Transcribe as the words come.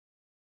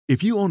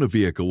If you own a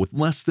vehicle with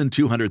less than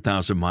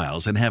 200,000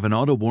 miles and have an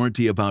auto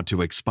warranty about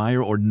to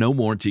expire or no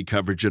warranty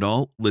coverage at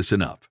all,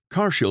 listen up.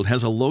 CarShield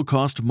has a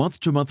low-cost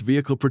month-to-month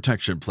vehicle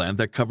protection plan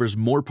that covers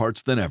more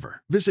parts than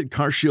ever. Visit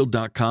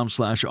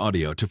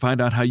carshield.com/audio to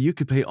find out how you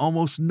could pay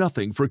almost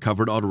nothing for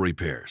covered auto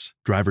repairs.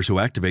 Drivers who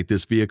activate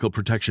this vehicle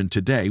protection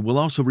today will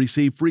also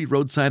receive free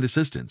roadside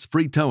assistance,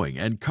 free towing,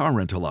 and car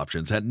rental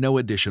options at no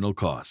additional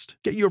cost.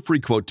 Get your free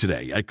quote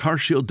today at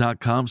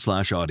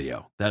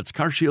carshield.com/audio. That's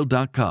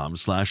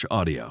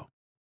carshield.com/audio.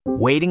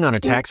 Waiting on a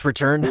tax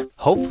return?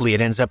 Hopefully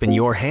it ends up in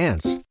your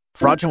hands.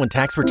 Fraudulent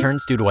tax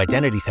returns due to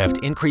identity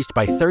theft increased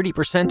by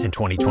 30% in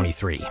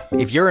 2023.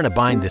 If you're in a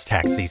bind this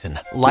tax season,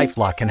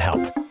 LifeLock can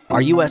help.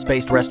 Our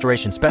U.S.-based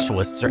restoration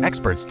specialists are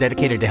experts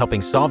dedicated to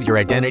helping solve your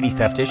identity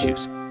theft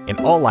issues. And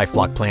all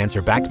LifeLock plans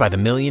are backed by the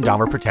 $1 Million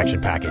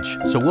Protection Package.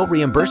 So we'll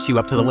reimburse you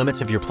up to the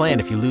limits of your plan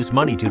if you lose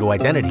money due to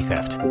identity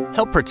theft.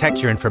 Help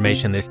protect your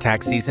information this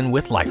tax season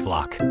with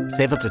LifeLock.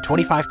 Save up to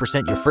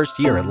 25% your first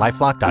year at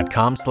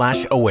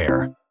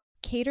LifeLock.com/aware.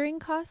 Catering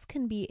costs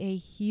can be a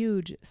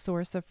huge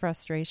source of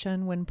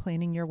frustration when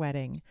planning your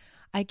wedding.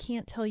 I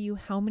can't tell you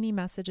how many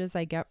messages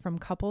I get from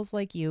couples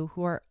like you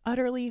who are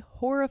utterly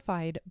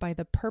horrified by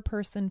the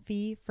per-person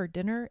fee for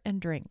dinner and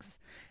drinks,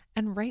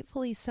 and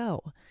rightfully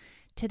so.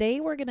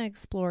 Today, we're going to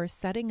explore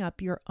setting up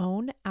your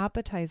own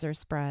appetizer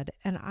spread,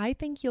 and I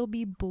think you'll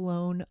be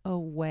blown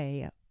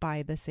away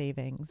by the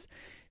savings.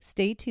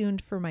 Stay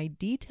tuned for my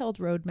detailed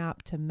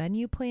roadmap to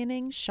menu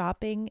planning,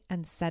 shopping,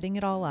 and setting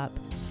it all up.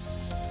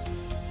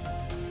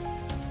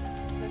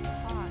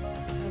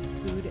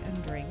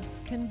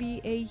 Can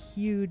be a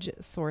huge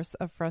source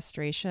of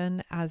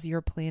frustration as you're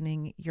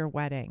planning your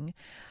wedding.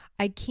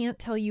 I can't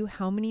tell you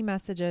how many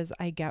messages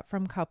I get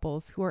from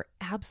couples who are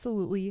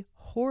absolutely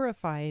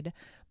horrified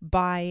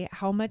by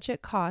how much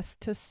it costs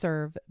to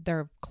serve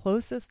their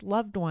closest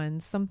loved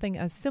ones something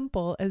as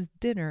simple as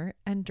dinner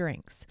and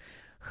drinks.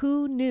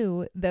 Who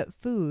knew that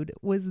food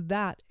was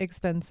that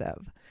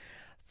expensive?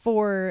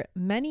 For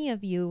many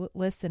of you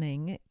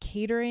listening,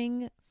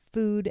 catering,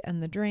 food,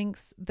 and the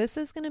drinks, this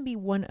is going to be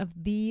one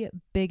of the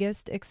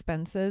biggest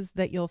expenses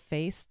that you'll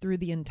face through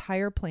the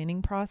entire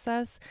planning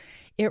process.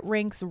 It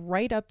ranks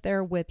right up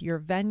there with your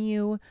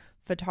venue,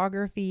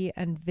 photography,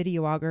 and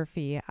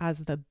videography as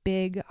the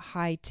big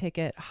high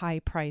ticket, high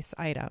price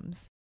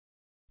items.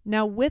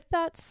 Now, with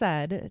that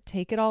said,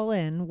 take it all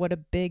in, what a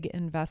big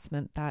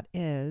investment that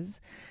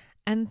is.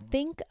 And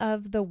think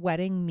of the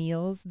wedding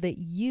meals that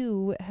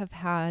you have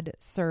had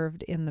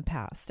served in the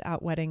past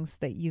at weddings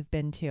that you've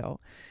been to.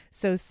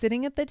 So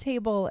sitting at the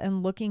table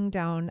and looking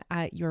down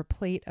at your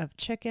plate of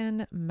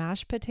chicken,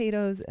 mashed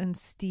potatoes, and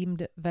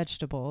steamed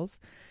vegetables,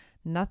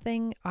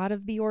 nothing out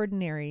of the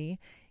ordinary.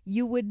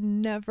 You would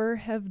never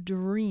have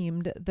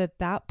dreamed that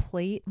that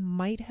plate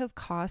might have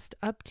cost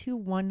up to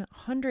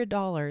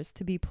 $100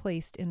 to be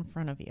placed in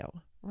front of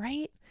you,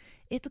 right?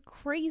 It's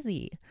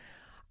crazy.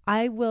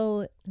 I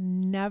will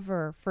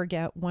never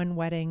forget one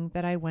wedding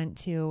that I went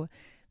to.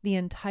 The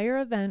entire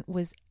event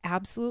was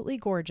absolutely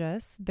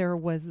gorgeous. There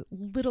was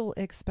little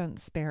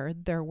expense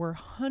spared. There were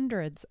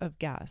hundreds of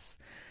guests.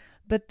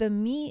 But the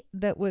meat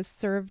that was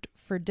served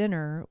for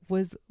dinner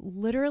was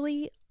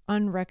literally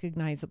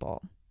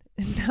unrecognizable.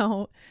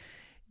 Now,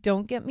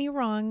 don't get me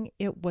wrong.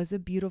 It was a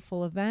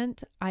beautiful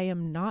event. I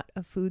am not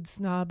a food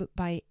snob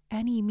by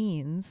any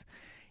means.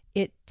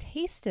 It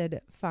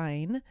tasted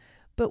fine.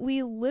 But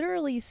we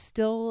literally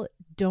still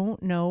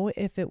don't know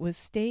if it was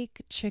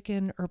steak,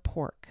 chicken, or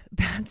pork.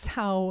 That's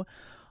how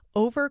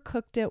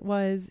overcooked it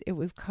was. It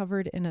was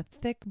covered in a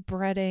thick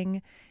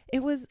breading.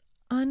 It was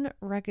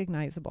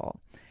unrecognizable.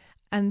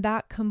 And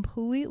that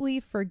completely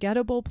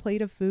forgettable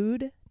plate of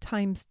food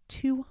times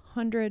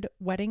 200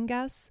 wedding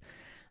guests,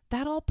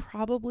 that'll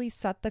probably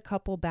set the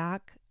couple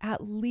back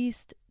at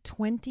least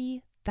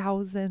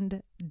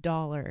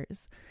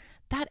 $20,000.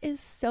 That is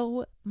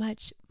so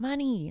much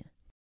money.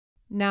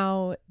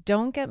 Now,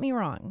 don't get me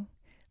wrong.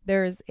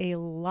 There's a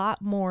lot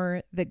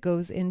more that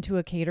goes into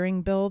a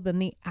catering bill than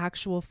the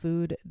actual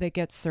food that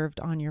gets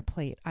served on your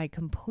plate. I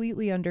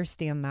completely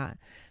understand that.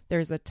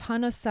 There's a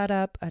ton of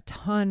setup, a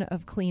ton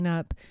of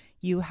cleanup.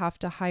 You have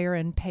to hire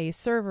and pay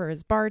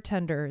servers,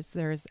 bartenders.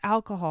 There's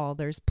alcohol,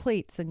 there's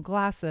plates and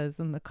glasses,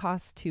 and the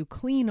cost to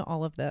clean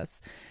all of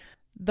this.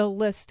 The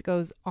list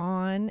goes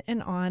on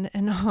and on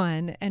and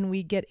on, and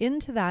we get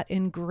into that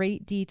in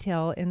great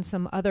detail in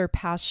some other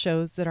past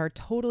shows that are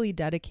totally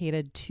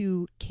dedicated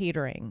to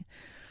catering.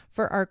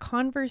 For our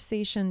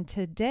conversation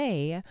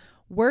today,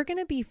 we're going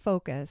to be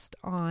focused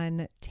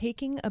on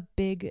taking a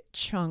big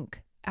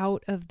chunk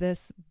out of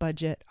this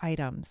budget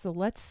item. So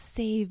let's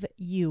save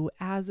you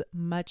as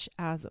much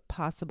as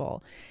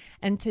possible.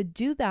 And to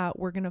do that,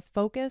 we're going to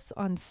focus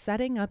on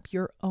setting up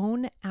your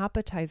own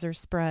appetizer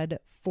spread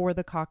for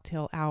the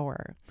cocktail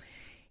hour.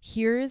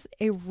 Here's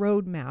a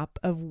roadmap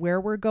of where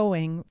we're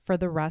going for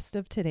the rest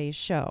of today's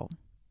show.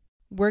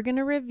 We're going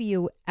to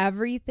review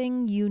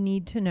everything you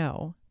need to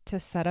know to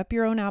set up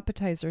your own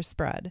appetizer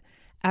spread.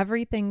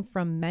 Everything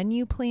from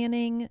menu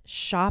planning,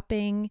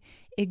 shopping,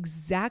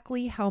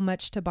 exactly how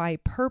much to buy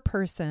per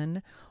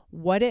person,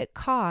 what it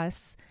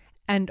costs,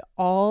 and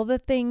all the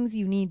things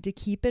you need to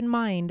keep in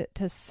mind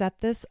to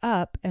set this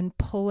up and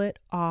pull it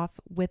off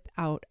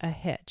without a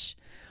hitch.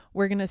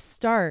 We're going to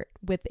start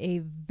with a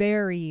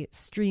very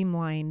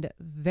streamlined,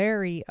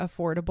 very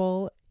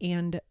affordable,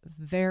 and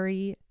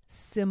very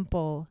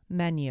simple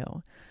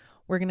menu.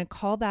 We're going to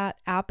call that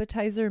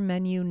appetizer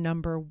menu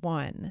number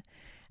 1.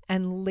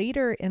 And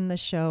later in the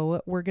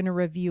show, we're going to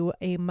review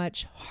a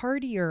much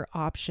heartier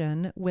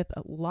option with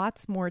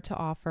lots more to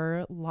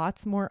offer,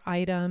 lots more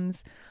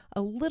items,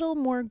 a little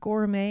more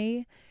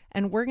gourmet,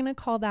 and we're going to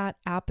call that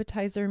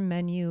appetizer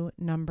menu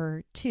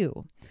number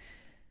 2.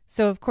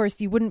 So, of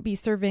course, you wouldn't be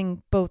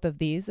serving both of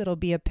these. It'll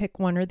be a pick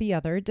one or the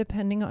other,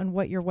 depending on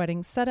what your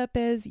wedding setup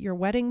is, your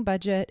wedding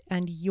budget,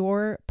 and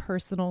your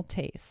personal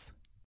tastes.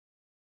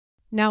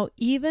 Now,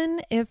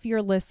 even if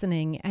you're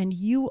listening and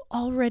you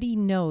already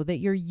know that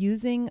you're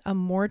using a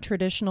more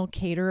traditional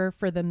caterer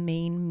for the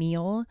main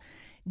meal,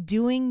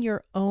 doing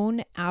your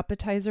own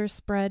appetizer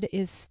spread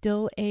is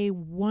still a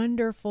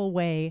wonderful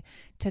way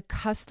to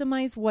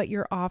customize what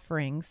you're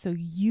offering so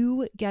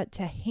you get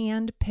to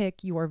hand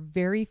pick your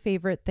very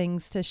favorite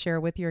things to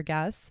share with your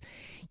guests.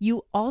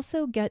 You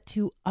also get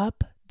to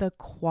up the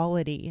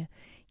quality.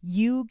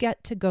 You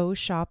get to go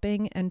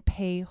shopping and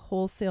pay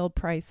wholesale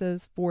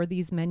prices for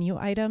these menu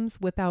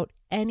items without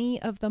any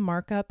of the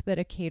markup that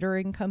a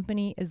catering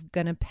company is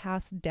going to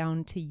pass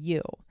down to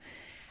you.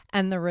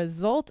 And the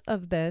result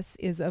of this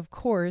is, of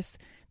course,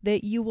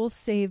 that you will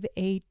save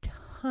a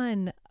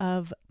ton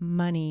of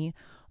money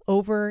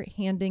over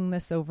handing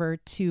this over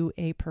to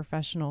a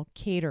professional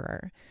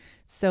caterer.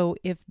 So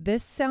if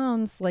this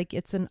sounds like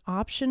it's an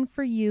option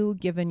for you,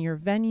 given your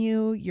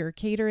venue, your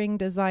catering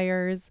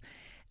desires,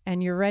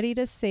 and you're ready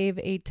to save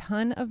a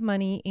ton of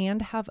money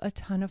and have a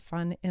ton of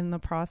fun in the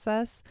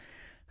process,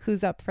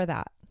 who's up for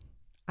that?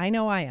 I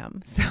know I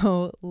am.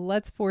 So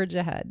let's forge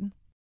ahead.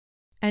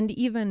 And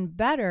even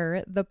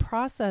better, the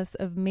process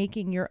of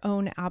making your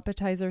own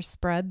appetizer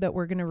spread that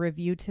we're going to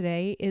review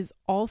today is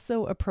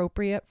also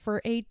appropriate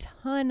for a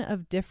ton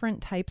of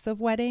different types of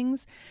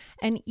weddings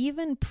and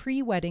even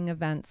pre-wedding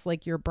events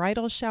like your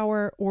bridal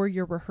shower or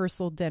your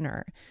rehearsal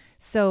dinner.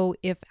 So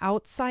if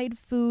outside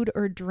food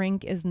or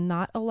drink is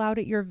not allowed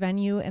at your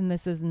venue and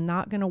this is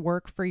not going to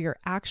work for your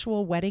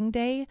actual wedding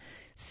day,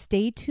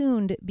 stay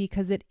tuned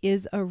because it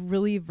is a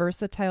really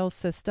versatile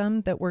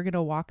system that we're going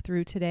to walk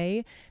through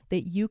today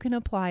that you can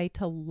apply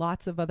to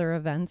lots of other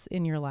events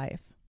in your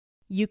life.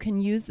 You can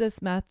use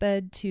this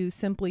method to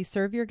simply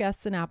serve your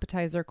guests an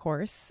appetizer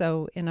course.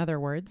 So in other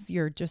words,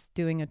 you're just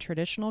doing a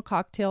traditional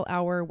cocktail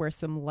hour where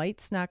some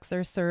light snacks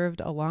are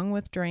served along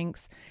with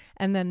drinks,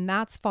 and then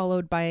that's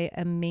followed by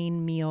a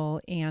main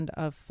meal and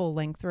a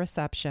full-length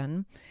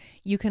reception.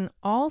 You can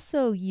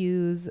also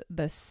use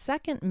the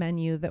second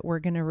menu that we're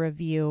going to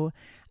review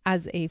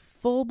as a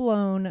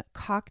full-blown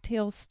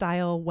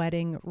cocktail-style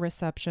wedding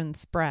reception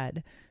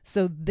spread.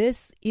 So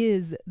this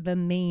is the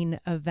main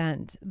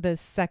event, the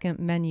second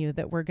menu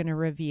that we're going to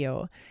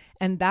review.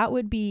 And that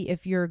would be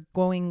if you're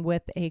going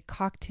with a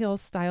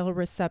cocktail-style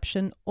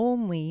reception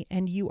only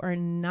and you are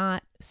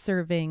not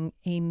serving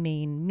a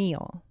main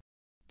meal.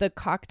 The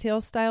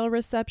cocktail style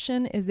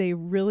reception is a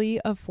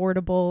really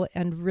affordable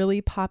and really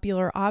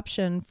popular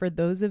option for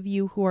those of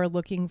you who are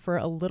looking for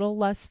a little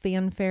less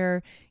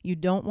fanfare. You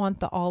don't want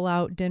the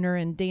all-out dinner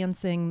and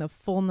dancing, the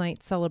full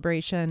night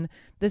celebration.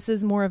 This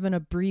is more of an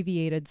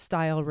abbreviated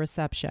style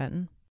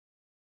reception.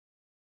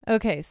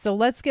 Okay, so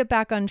let's get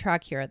back on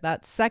track here.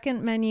 That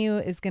second menu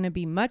is going to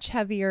be much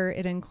heavier.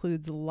 It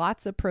includes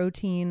lots of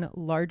protein,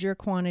 larger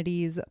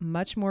quantities,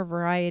 much more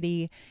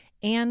variety,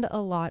 and a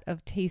lot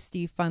of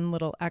tasty, fun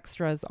little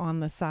extras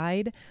on the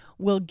side.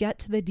 We'll get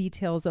to the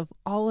details of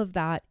all of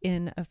that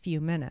in a few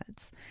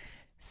minutes.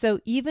 So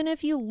even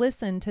if you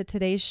listen to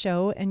today's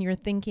show and you're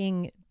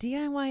thinking,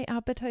 DIY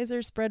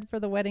appetizer spread for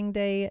the wedding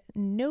day,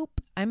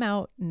 nope, I'm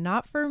out,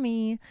 not for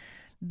me.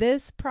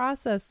 This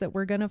process that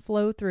we're going to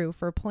flow through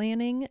for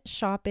planning,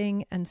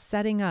 shopping, and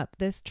setting up,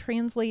 this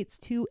translates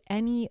to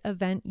any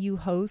event you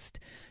host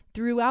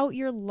throughout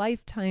your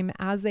lifetime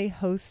as a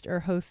host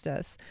or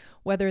hostess,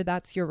 whether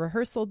that's your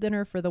rehearsal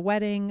dinner for the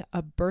wedding,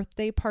 a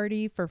birthday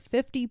party for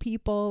 50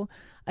 people,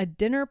 a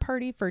dinner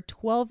party for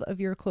 12 of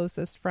your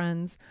closest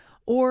friends,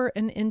 or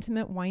an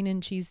intimate wine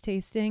and cheese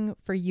tasting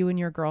for you and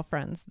your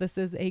girlfriends. This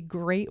is a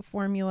great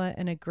formula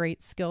and a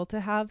great skill to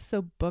have,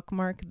 so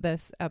bookmark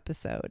this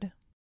episode.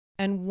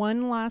 And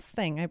one last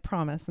thing, I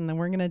promise, and then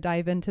we're going to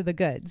dive into the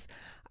goods.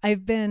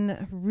 I've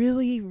been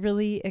really,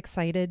 really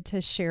excited to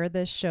share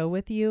this show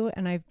with you,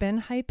 and I've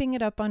been hyping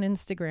it up on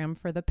Instagram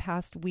for the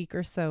past week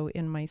or so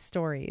in my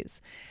stories.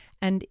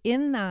 And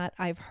in that,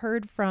 I've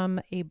heard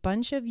from a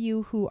bunch of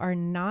you who are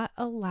not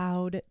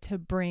allowed to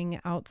bring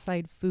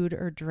outside food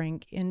or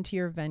drink into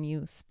your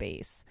venue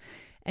space.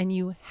 And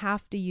you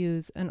have to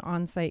use an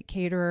on-site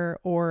caterer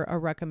or a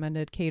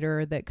recommended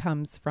caterer that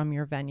comes from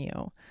your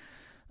venue.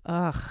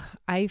 Ugh,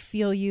 I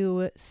feel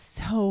you,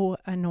 so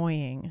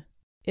annoying.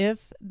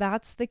 If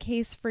that's the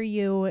case for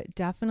you,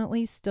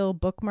 definitely still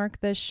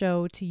bookmark this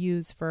show to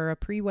use for a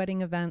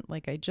pre-wedding event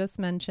like I just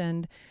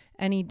mentioned,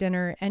 any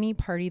dinner, any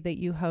party that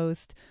you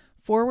host.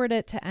 Forward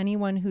it to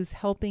anyone who's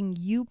helping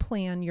you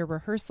plan your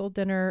rehearsal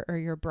dinner or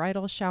your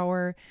bridal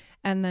shower,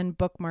 and then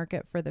bookmark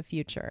it for the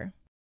future.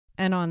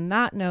 And on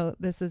that note,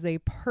 this is a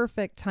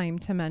perfect time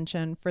to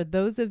mention for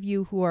those of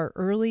you who are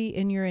early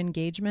in your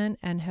engagement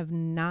and have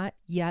not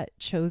yet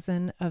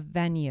chosen a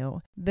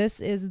venue,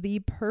 this is the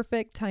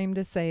perfect time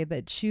to say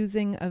that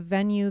choosing a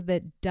venue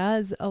that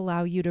does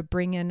allow you to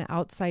bring in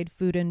outside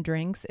food and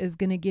drinks is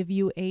going to give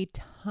you a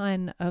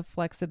ton of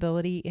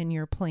flexibility in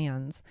your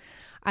plans.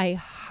 I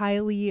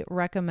highly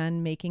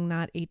recommend making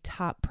that a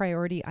top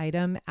priority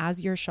item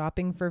as you're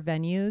shopping for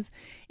venues.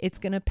 It's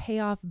going to pay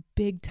off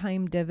big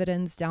time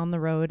dividends down the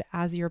road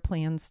as your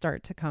plans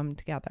start to come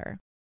together.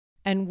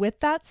 And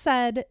with that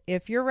said,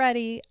 if you're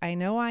ready, I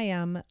know I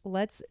am,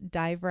 let's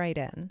dive right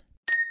in.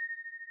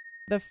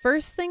 The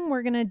first thing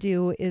we're going to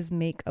do is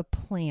make a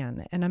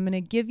plan, and I'm going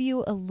to give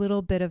you a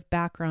little bit of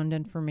background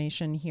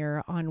information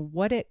here on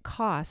what it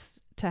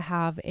costs to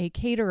have a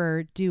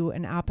caterer do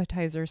an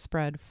appetizer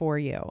spread for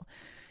you.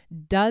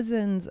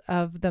 Dozens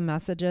of the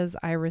messages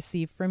I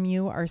receive from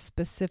you are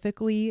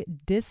specifically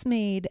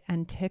dismayed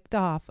and ticked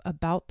off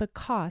about the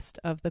cost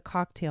of the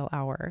cocktail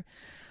hour.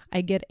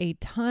 I get a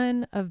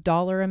ton of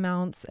dollar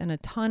amounts and a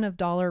ton of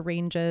dollar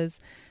ranges.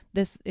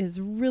 This is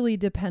really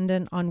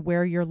dependent on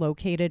where you're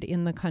located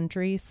in the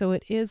country, so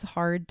it is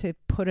hard to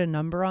put a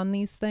number on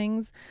these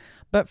things.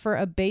 But for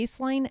a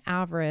baseline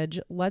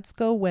average, let's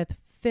go with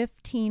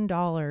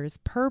 $15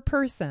 per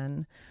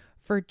person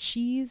for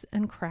cheese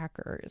and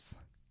crackers.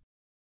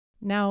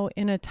 Now,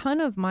 in a ton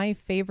of my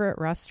favorite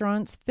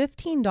restaurants,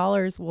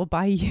 $15 will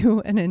buy you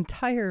an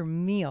entire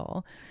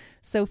meal.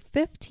 So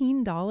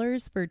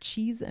 $15 for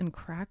cheese and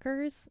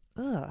crackers?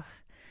 Ugh.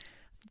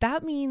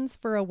 That means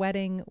for a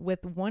wedding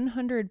with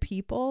 100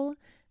 people,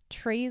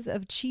 trays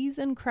of cheese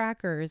and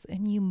crackers,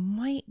 and you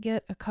might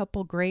get a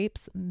couple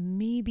grapes,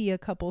 maybe a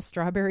couple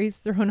strawberries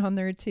thrown on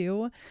there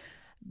too.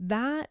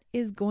 That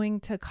is going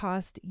to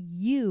cost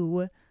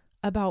you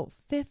about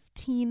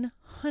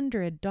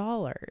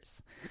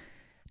 $1,500.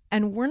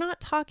 And we're not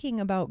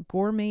talking about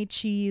gourmet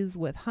cheese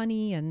with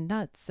honey and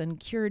nuts and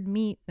cured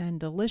meat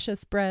and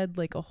delicious bread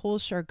like a whole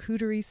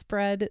charcuterie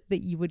spread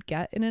that you would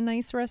get in a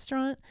nice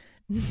restaurant.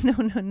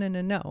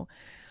 No.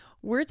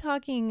 We're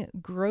talking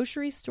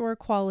grocery store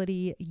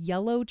quality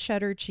yellow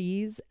cheddar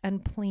cheese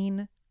and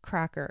plain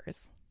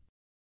crackers.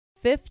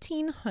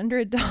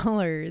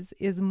 $1,500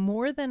 is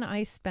more than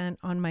I spent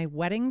on my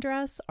wedding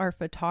dress, our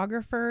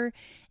photographer,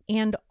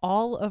 and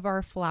all of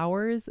our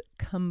flowers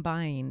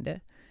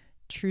combined.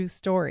 True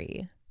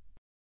story.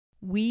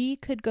 We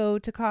could go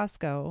to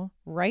Costco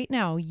right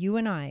now, you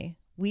and I,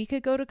 we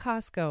could go to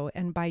Costco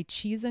and buy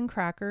cheese and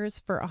crackers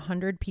for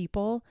 100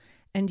 people.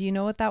 And do you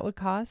know what that would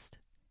cost?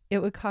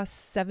 It would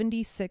cost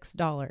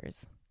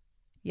 $76.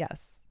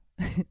 Yes.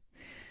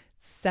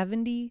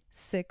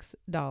 $76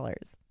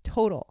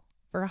 total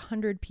for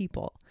 100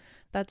 people.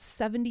 That's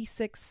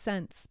 76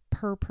 cents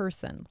per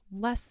person,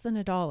 less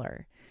than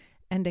 $1.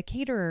 And a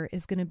caterer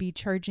is going to be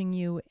charging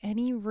you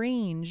any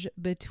range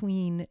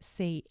between,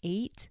 say,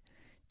 $8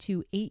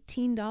 to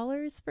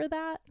 $18 for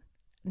that?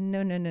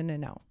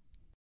 No.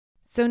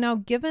 So now,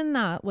 given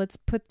that, let's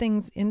put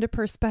things into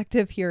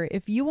perspective here.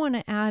 If you want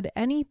to add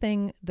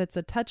anything that's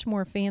a touch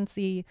more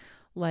fancy,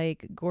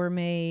 like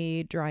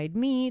gourmet dried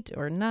meat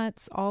or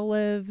nuts,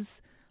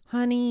 olives,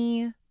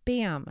 honey,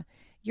 bam,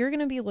 you're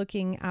going to be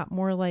looking at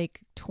more like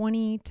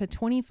 $20 to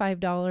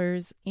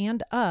 $25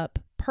 and up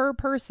per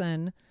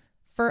person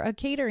for a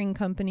catering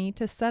company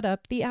to set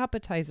up the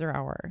appetizer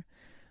hour.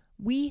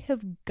 We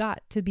have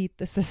got to beat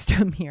the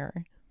system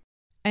here.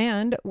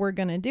 And we're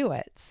going to do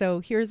it. So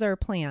here's our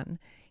plan.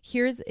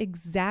 Here's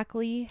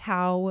exactly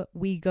how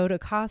we go to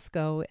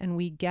Costco and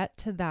we get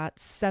to that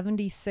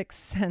 76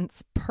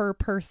 cents per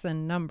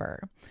person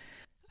number.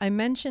 I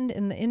mentioned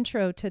in the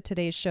intro to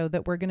today's show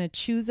that we're going to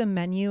choose a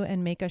menu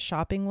and make a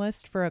shopping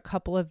list for a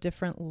couple of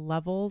different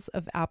levels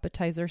of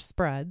appetizer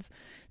spreads.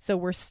 So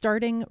we're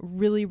starting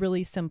really,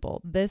 really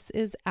simple. This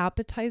is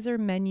appetizer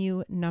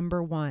menu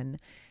number 1.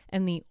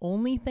 And the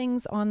only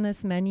things on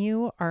this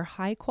menu are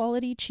high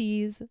quality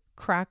cheese,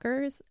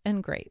 crackers,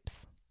 and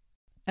grapes.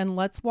 And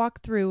let's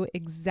walk through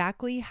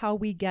exactly how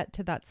we get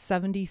to that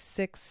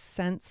 76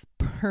 cents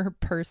per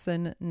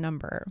person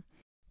number.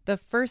 The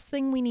first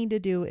thing we need to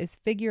do is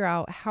figure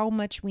out how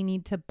much we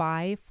need to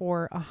buy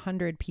for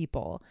 100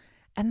 people.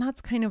 And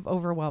that's kind of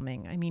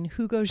overwhelming. I mean,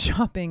 who goes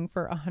shopping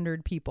for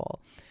 100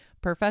 people?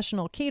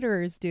 Professional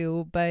caterers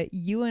do, but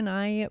you and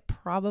I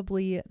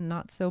probably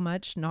not so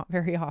much, not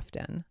very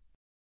often.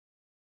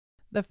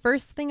 The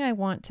first thing I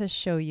want to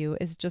show you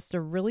is just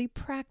a really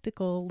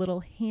practical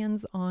little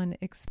hands-on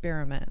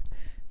experiment.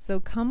 So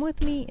come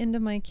with me into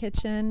my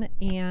kitchen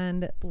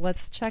and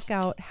let's check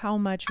out how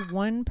much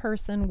one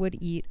person would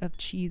eat of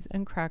cheese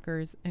and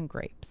crackers and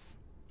grapes.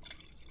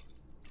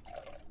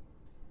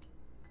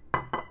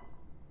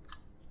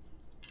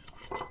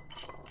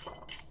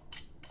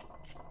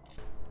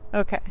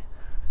 Okay,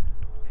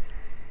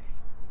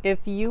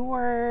 If you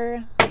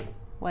were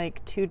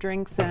like 2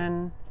 drinks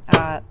in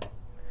at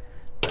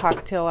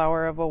cocktail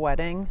hour of a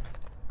wedding,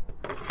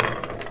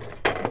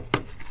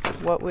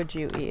 what would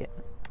you eat?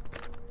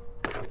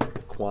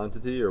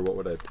 Quantity, or what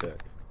would I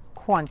pick?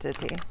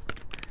 Quantity.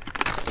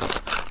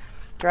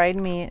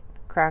 Dried meat,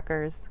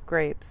 crackers,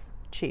 grapes,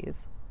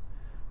 cheese.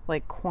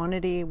 Like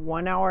quantity,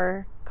 1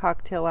 hour,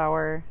 cocktail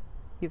hour.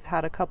 You've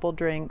had a couple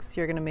drinks.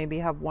 You're going to maybe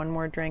have one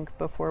more drink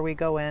before we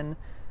go in,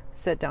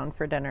 sit down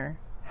for dinner.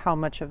 How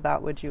much of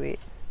that would you eat?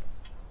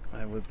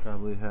 I would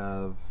probably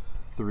have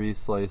 3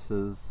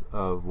 slices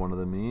of one of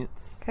the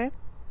meats. Okay.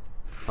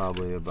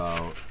 Probably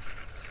about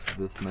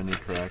this many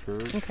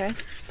crackers. Okay.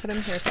 Put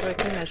them here so I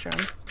can measure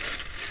them.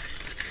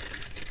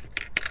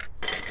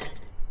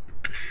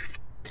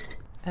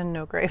 And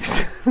no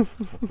grapes. That's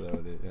what I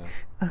would eat, yeah.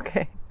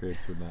 Okay.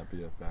 Grapes would not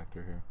be a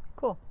factor here.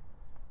 Cool.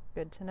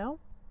 Good to know.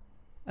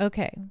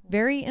 Okay.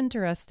 Very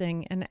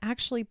interesting and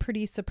actually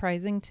pretty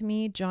surprising to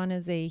me. John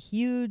is a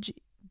huge,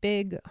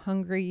 big,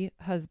 hungry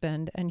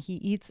husband, and he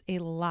eats a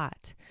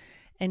lot.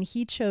 And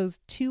he chose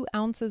 2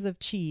 ounces of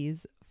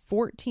cheese,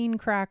 14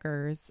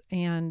 crackers,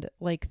 and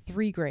like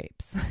 3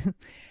 grapes.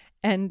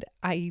 And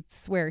I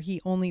swear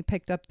he only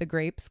picked up the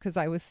grapes because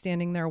I was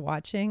standing there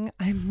watching.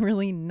 I'm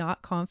really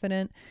not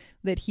confident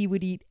that he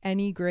would eat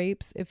any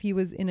grapes if he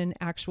was in an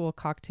actual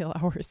cocktail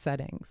hour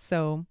setting.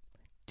 So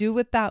do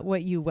with that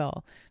what you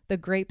will. The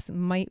grapes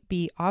might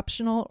be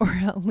optional,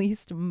 or at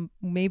least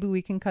maybe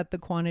we can cut the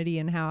quantity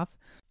in half.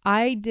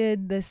 I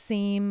did the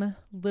same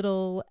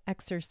little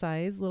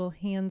exercise, little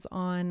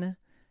hands-on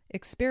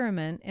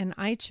experiment, and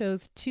I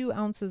chose 2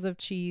 ounces of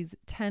cheese,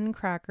 10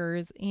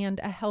 crackers, and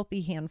a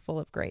healthy handful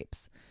of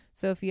grapes.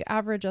 So if you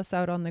average us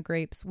out on the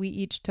grapes, we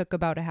each took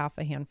about a half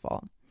a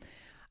handful.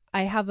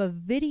 I have a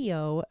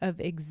video of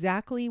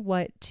exactly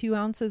what 2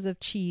 ounces of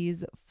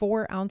cheese,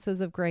 4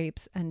 ounces of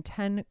grapes, and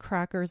 10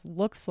 crackers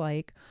looks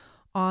like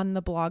on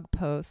the blog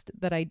post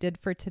that I did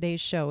for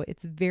today's show.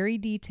 It's very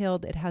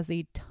detailed. It has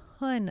a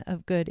ton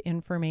of good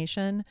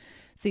information.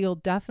 So you'll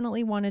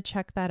definitely want to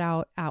check that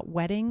out at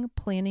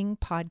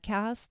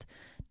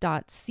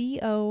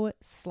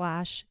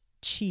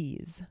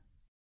weddingplanningpodcast.co/cheese.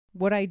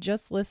 What I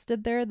just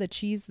listed there, the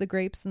cheese, the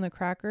grapes, and the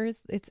crackers,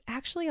 it's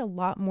actually a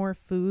lot more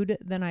food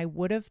than I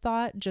would have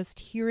thought just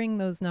hearing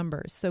those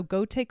numbers. So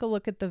go take a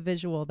look at the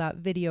visual. That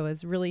video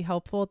is really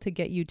helpful to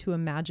get you to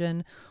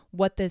imagine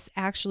what this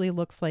actually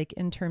looks like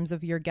in terms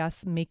of your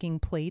guests making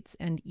plates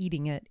and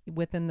eating it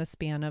within the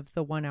span of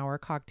the 1 hour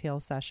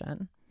cocktail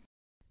session.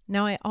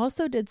 Now, I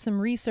also did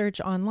some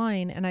research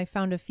online and I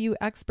found a few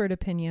expert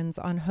opinions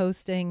on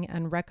hosting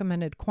and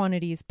recommended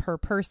quantities per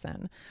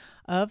person.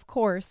 Of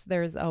course,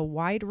 there's a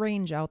wide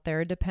range out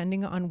there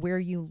depending on where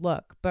you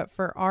look, but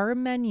for our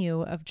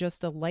menu of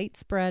just a light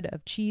spread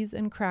of cheese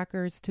and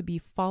crackers to be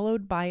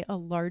followed by a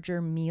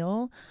larger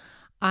meal,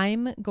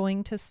 I'm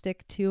going to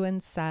stick to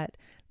and set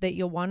that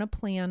you'll want to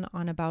plan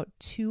on about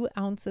 2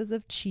 ounces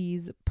of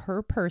cheese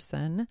per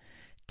person,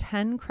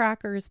 10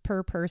 crackers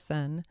per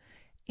person,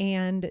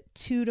 and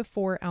 2 to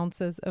 4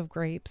 ounces of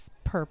grapes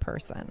per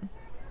person.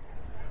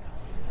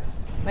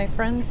 My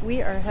friends,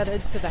 we are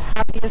headed to the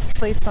happiest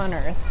place on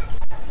earth.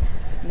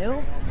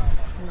 Nope,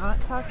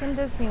 not talking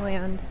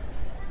Disneyland.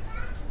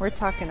 We're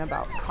talking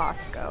about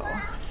Costco.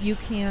 You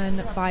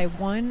can buy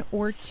 1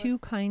 or 2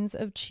 kinds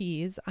of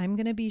cheese. I'm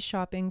going to be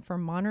shopping for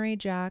Monterey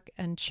Jack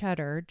and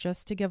cheddar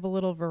just to give a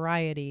little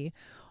variety.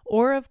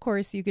 Or, of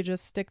course, you could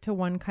just stick to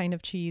 1 kind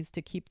of cheese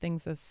to keep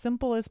things as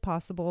simple as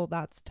possible.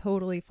 That's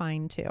totally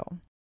fine too.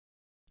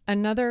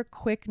 Another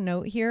quick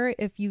note here,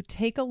 if you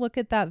take a look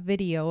at that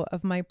video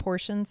of my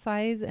portion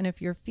size, and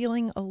if you're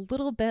feeling a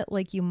little bit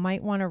like you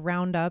might want to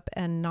round up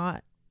and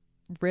not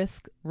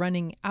risk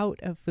running out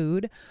of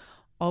food,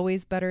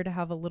 always better to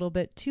have a little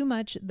bit too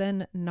much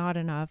than not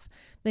enough,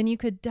 then you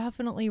could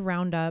definitely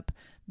round up.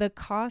 The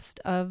cost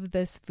of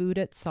this food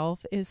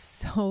itself is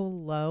so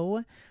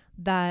low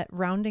that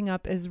rounding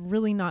up is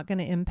really not going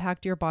to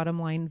impact your bottom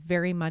line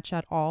very much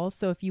at all.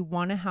 So if you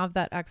want to have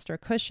that extra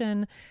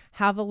cushion,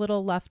 have a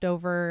little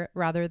leftover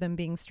rather than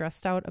being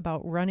stressed out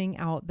about running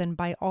out, then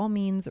by all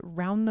means,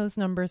 round those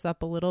numbers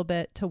up a little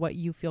bit to what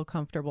you feel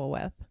comfortable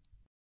with.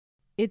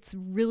 It's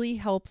really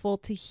helpful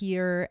to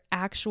hear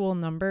actual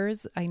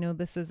numbers. I know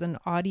this is an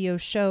audio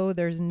show.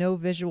 There's no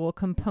visual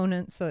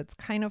component, so it's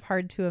kind of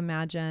hard to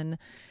imagine.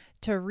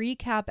 To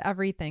recap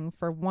everything,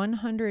 for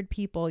 100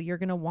 people, you're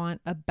going to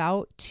want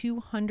about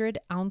 200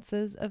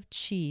 ounces of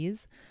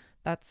cheese.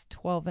 That's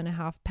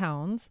 12.5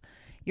 pounds.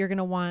 You're going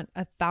to want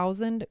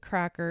 1,000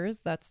 crackers.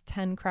 That's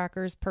 10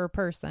 crackers per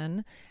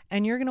person.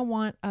 And you're going to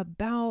want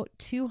about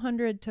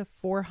 200 to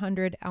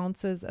 400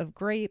 ounces of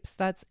grapes.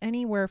 That's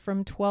anywhere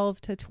from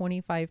 12 to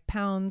 25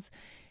 pounds.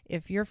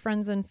 If your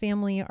friends and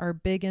family are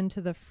big into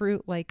the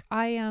fruit like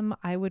I am,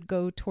 I would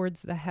go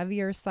towards the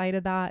heavier side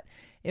of that.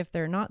 If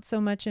they're not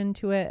so much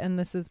into it and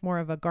this is more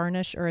of a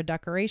garnish or a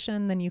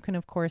decoration, then you can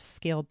of course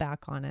scale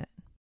back on it.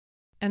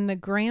 And the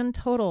grand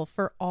total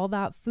for all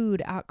that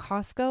food at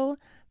Costco,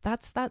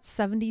 that's that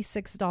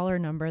 $76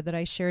 number that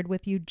I shared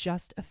with you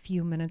just a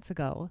few minutes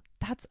ago.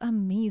 That's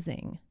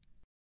amazing.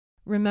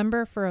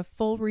 Remember, for a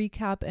full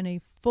recap and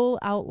a full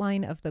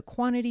outline of the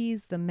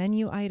quantities, the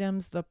menu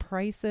items, the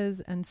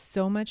prices, and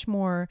so much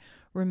more,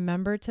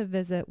 remember to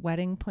visit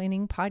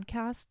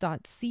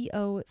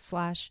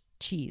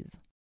weddingplanningpodcast.co/cheese.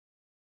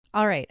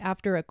 All right,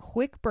 after a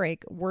quick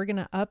break, we're going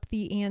to up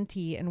the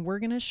ante and we're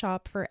going to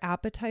shop for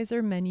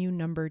appetizer menu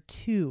number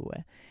 2.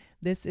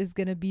 This is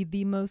going to be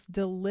the most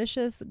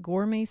delicious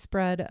gourmet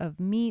spread of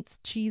meats,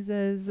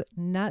 cheeses,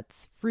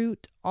 nuts,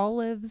 fruit,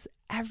 olives,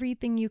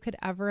 everything you could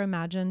ever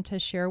imagine to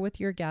share with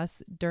your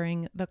guests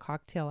during the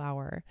cocktail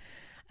hour.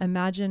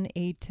 Imagine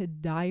a to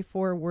die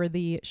for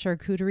worthy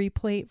charcuterie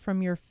plate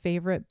from your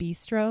favorite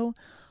bistro.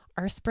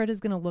 Our spread is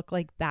going to look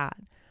like that,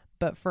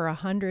 but for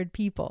 100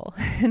 people,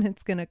 and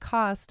it's going to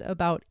cost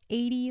about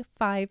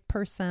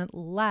 85%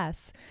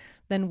 less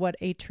than what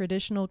a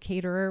traditional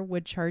caterer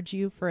would charge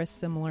you for a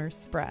similar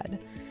spread.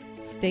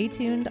 Stay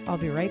tuned, I'll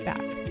be right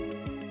back.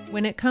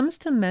 When it comes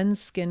to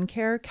men's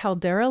skincare,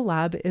 Caldera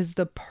Lab is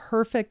the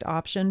perfect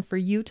option for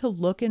you to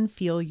look and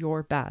feel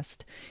your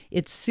best.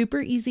 It's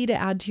super easy to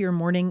add to your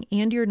morning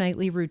and your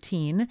nightly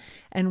routine,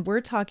 and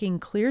we're talking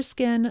clear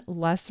skin,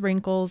 less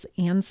wrinkles,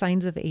 and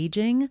signs of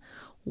aging.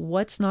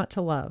 What's not to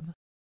love?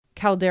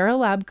 Caldera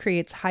Lab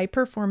creates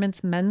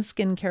high-performance men's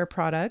skincare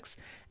products,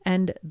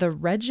 and the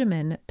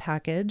Regimen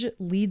package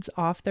leads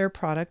off their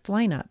product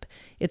lineup.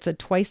 It's a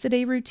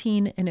twice-a-day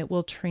routine, and it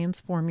will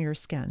transform your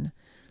skin.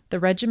 The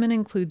regimen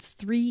includes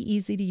 3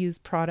 easy-to-use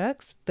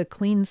products: the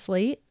Clean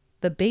Slate,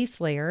 the Base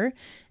Layer,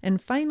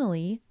 and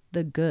finally,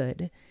 the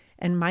Good.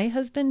 And my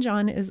husband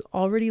John is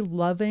already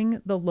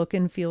loving the look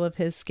and feel of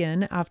his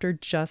skin after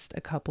just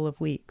a couple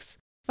of weeks.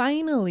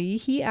 Finally,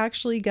 he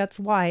actually gets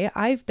why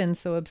I've been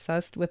so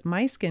obsessed with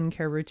my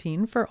skincare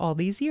routine for all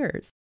these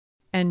years.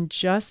 And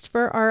just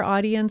for our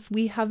audience,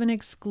 we have an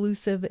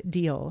exclusive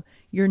deal.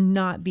 You're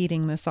not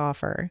beating this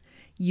offer.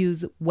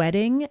 Use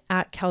wedding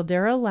at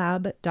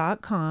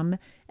calderalab.com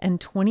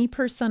and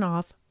 20%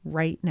 off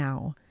right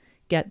now.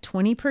 Get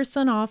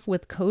 20% off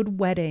with code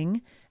WEDDING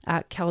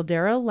at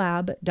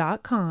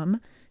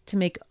calderalab.com to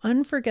make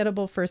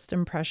unforgettable first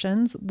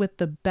impressions with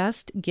the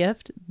best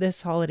gift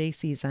this holiday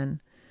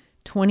season.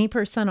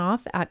 20%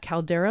 off at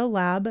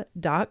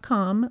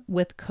calderalab.com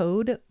with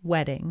code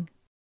WEDDING.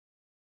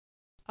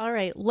 All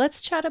right,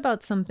 let's chat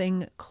about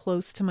something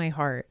close to my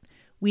heart.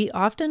 We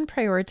often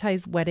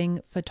prioritize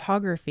wedding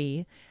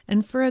photography,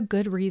 and for a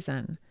good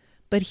reason.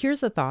 But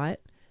here's a thought.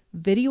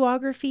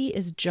 Videography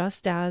is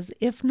just as,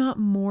 if not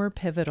more,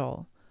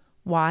 pivotal.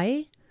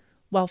 Why?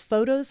 While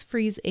photos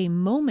freeze a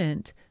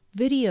moment,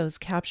 videos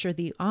capture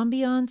the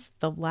ambiance,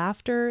 the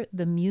laughter,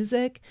 the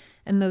music,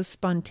 and those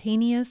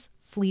spontaneous,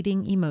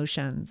 fleeting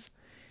emotions.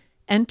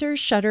 Enter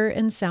Shutter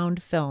and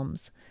Sound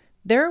Films.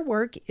 Their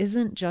work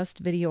isn't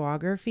just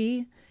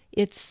videography,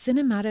 it's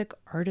cinematic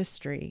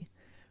artistry.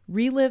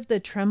 Relive the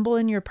tremble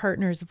in your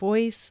partner's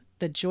voice,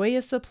 the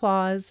joyous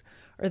applause,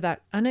 or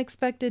that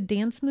unexpected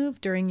dance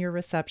move during your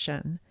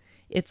reception.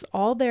 It's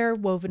all there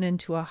woven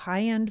into a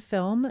high-end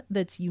film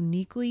that's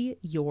uniquely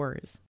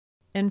yours.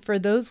 And for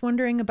those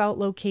wondering about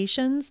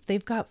locations,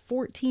 they've got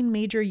 14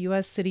 major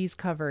U.S. cities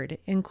covered,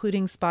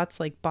 including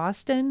spots like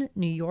Boston,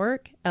 New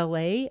York,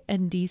 LA,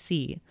 and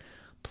DC.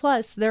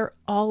 Plus, they're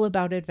all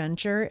about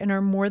adventure and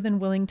are more than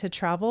willing to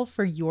travel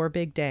for your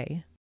big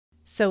day.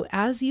 So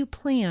as you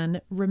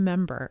plan,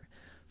 remember,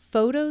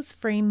 photos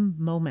frame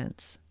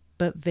moments,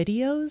 but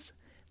videos,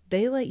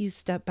 they let you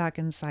step back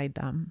inside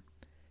them.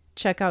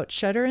 Check out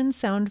Shutter and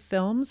Sound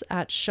Films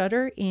at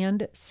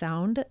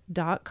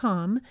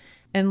shutterandsound.com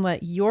and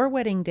let your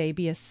wedding day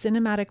be a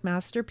cinematic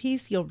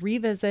masterpiece you'll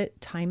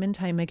revisit time and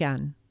time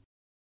again.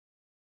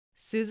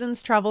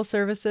 Susan's Travel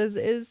Services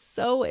is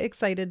so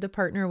excited to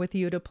partner with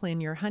you to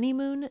plan your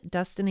honeymoon,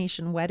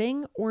 destination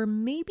wedding, or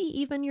maybe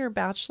even your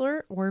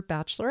bachelor or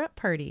bachelorette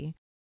party.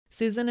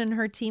 Susan and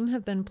her team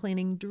have been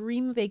planning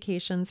dream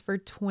vacations for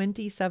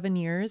 27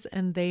 years,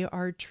 and they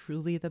are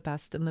truly the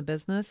best in the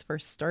business for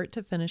start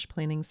to finish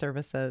planning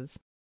services.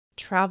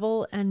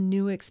 Travel and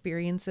new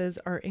experiences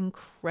are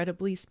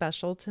incredibly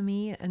special to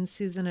me, and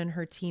Susan and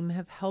her team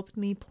have helped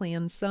me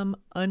plan some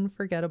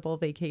unforgettable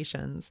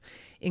vacations,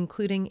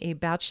 including a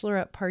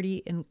bachelorette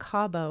party in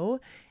Cabo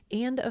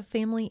and a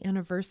family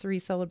anniversary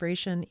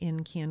celebration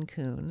in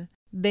Cancun.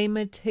 They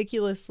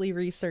meticulously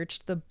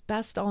researched the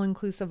best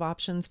all-inclusive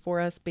options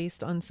for us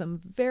based on some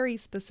very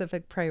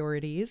specific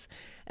priorities,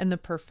 and the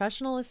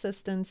professional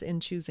assistance in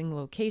choosing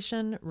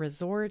location,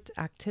 resort,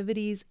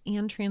 activities,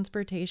 and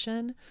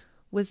transportation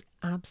was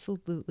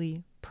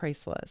absolutely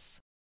priceless.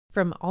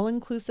 From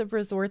all-inclusive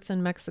resorts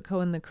in Mexico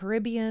and the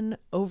Caribbean,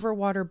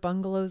 overwater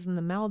bungalows in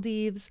the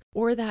Maldives,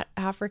 or that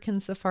African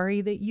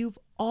safari that you've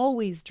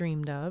always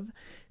dreamed of,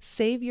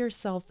 save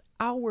yourself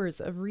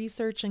hours of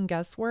research and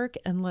guesswork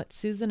and let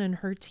Susan and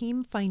her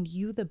team find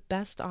you the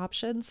best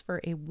options for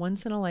a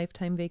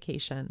once-in-a-lifetime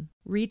vacation.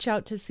 Reach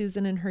out to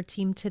Susan and her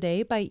team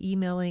today by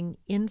emailing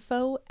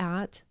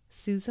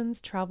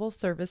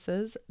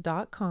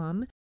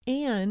info@susanstravelservices.com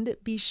and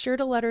be sure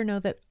to let her know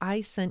that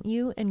I sent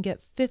you and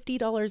get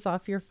 $50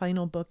 off your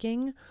final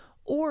booking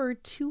or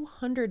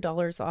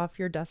 $200 off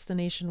your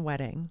destination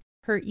wedding.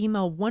 Her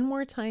email one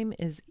more time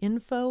is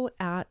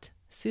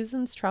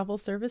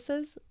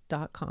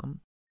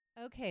info@susanstravelservices.com.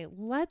 Okay,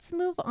 let's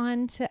move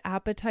on to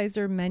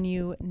appetizer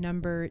menu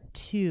number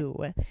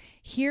 2.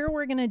 Here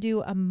we're going to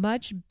do a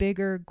much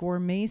bigger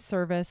gourmet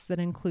service that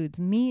includes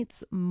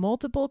meats,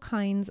 multiple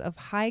kinds of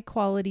high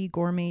quality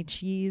gourmet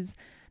cheese,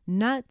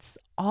 nuts,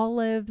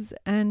 olives,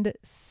 and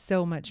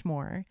so much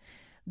more.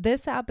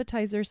 This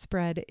appetizer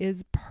spread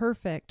is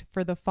perfect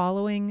for the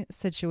following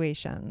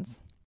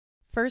situations.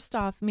 First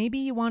off, maybe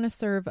you want to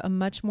serve a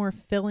much more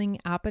filling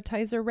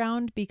appetizer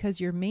round because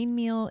your main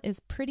meal is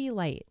pretty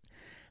light.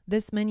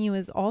 This menu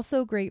is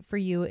also great for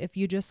you if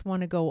you just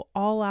want to go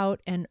all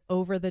out and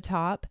over the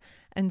top,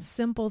 and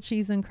simple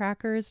cheese and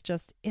crackers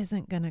just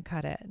isn't going to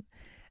cut it.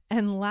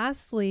 And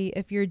lastly,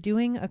 if you're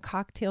doing a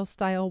cocktail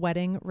style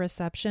wedding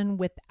reception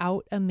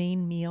without a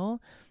main meal,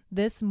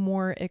 this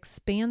more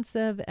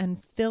expansive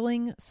and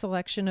filling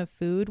selection of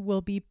food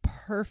will be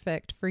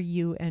perfect for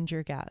you and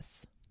your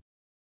guests.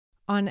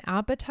 On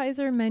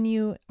appetizer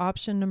menu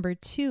option number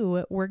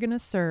 2, we're going to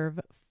serve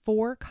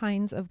 4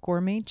 kinds of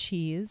gourmet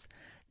cheese,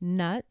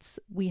 nuts,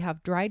 we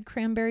have dried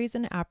cranberries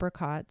and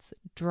apricots,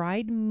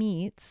 dried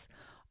meats,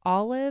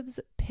 olives,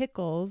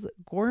 pickles,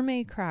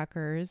 gourmet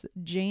crackers,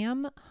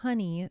 jam,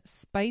 honey,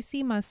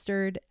 spicy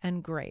mustard,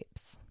 and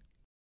grapes.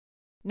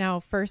 Now,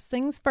 first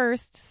things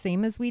first,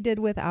 same as we did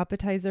with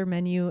appetizer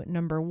menu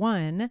number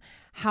 1,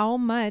 how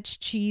much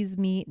cheese,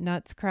 meat,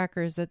 nuts,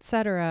 crackers,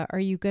 etc. are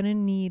you going to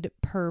need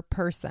per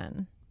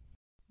person?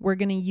 We're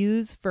going to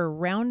use, for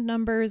round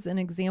numbers and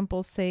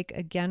example's sake,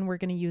 again, we're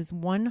going to use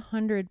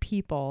 100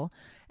 people.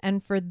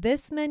 And for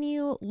this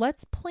menu,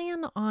 let's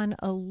plan on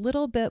a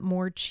little bit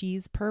more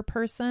cheese per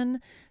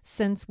person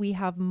since we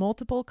have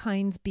multiple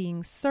kinds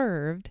being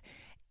served.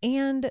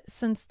 And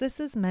since this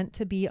is meant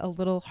to be a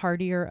little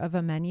heartier of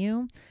a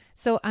menu,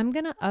 so I'm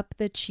going to up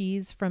the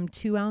cheese from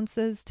 2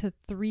 ounces to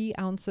 3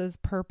 ounces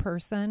per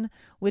person,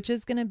 which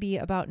is going to be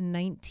about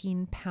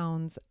 19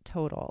 pounds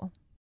total.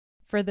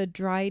 For the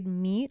dried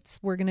meats,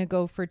 we're going to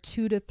go for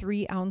 2 to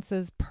 3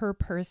 ounces per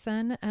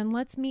person. And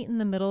let's meet in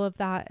the middle of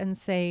that and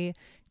say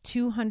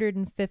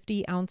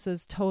 250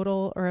 ounces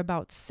total, or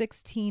about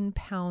 16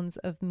 pounds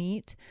of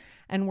meat.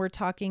 And we're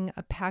talking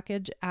a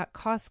package at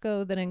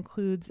Costco that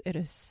includes, it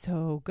is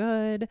so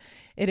good,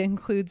 it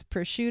includes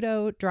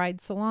prosciutto, dried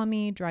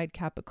salami, dried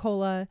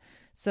capicola.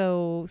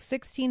 So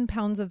 16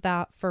 pounds of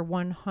that for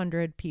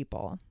 100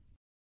 people.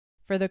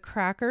 For the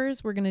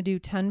crackers, we're going to do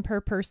 10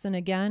 per person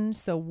again,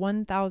 so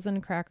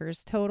 1,000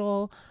 crackers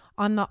total.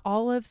 On the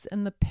olives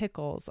and the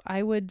pickles,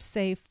 I would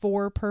say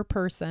 4 per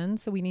person,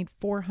 so we need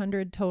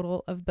 400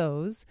 total of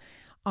those.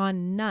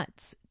 On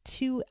nuts,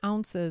 2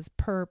 ounces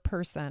per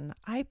person.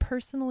 I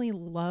personally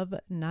love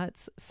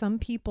nuts. Some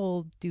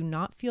people do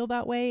not feel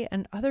that way,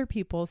 and other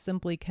people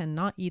simply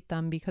cannot eat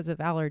them because of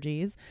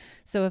allergies.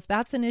 So if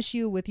that's an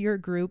issue with your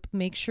group,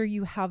 make sure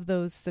you have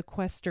those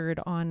sequestered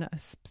on a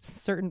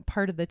certain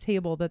part of the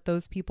table that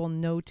those people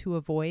know to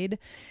avoid.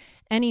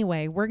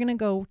 Anyway, we're going to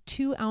go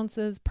 2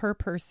 ounces per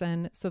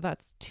person. So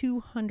that's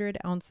 200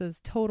 ounces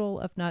total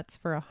of nuts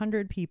for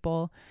 100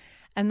 people.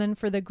 And then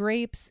for the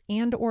grapes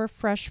and or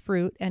fresh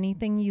fruit,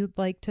 anything you'd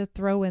like to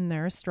throw in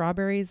there,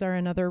 strawberries are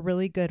another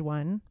really good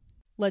one.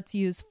 Let's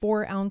use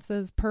 4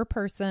 ounces per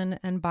person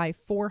and buy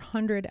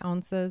 400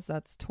 ounces.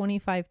 That's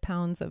 25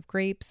 pounds of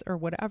grapes or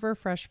whatever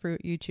fresh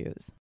fruit you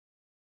choose.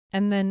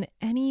 And then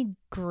any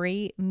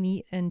great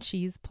meat and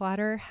cheese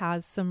platter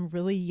has some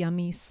really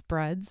yummy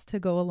spreads to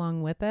go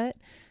along with it.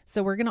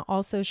 So we're going to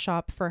also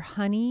shop for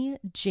honey,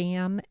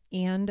 jam,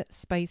 and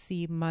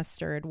spicy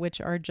mustard,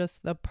 which are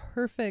just the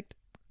perfect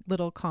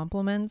little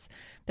compliments.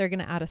 They're going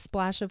to add a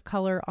splash of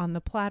color on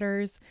the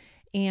platters,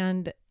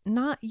 and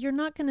you're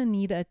not going to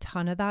need a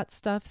ton of that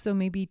stuff. So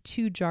maybe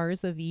 2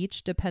 jars of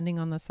each, depending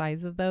on the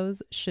size of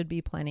those, should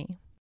be plenty.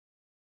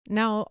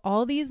 Now,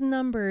 all these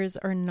numbers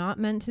are not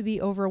meant to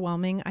be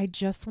overwhelming. I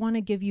just want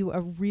to give you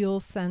a real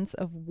sense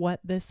of what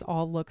this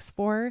all looks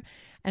for.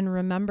 And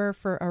remember,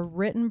 for a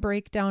written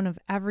breakdown of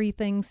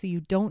everything, so you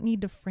don't need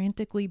to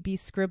frantically be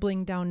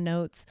scribbling down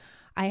notes,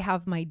 I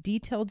have my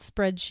detailed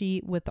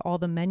spreadsheet with all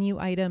the menu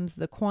items,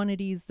 the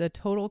quantities, the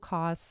total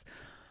costs.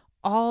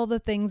 All the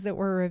things that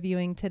we're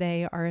reviewing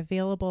today are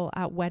available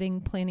at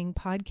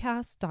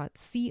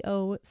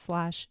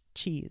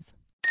weddingplanningpodcast.co/cheese.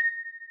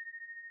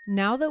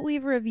 Now that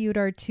we've reviewed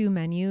our 2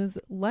 menus,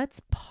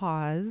 let's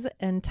pause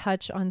and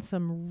touch on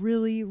some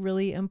really,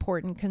 really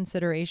important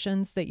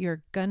considerations that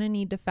you're gonna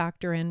need to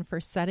factor in for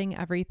setting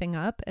everything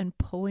up and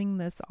pulling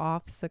this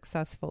off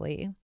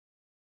successfully.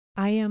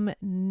 I am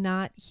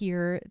not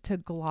here to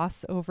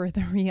gloss over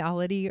the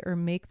reality or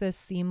make this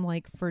seem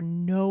like for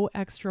no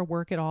extra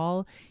work at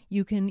all,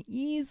 you can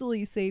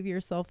easily save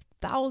yourself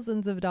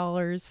thousands of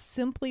dollars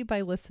simply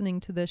by listening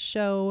to this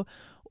show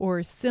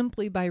or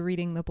simply by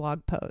reading the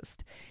blog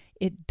post.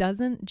 It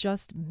doesn't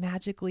just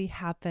magically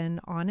happen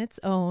on its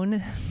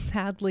own.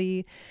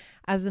 Sadly,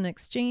 as an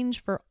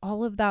exchange for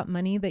all of that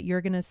money that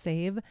you're going to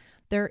save,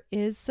 there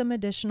is some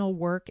additional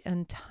work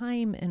and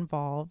time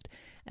involved.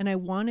 And I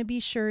want to be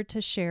sure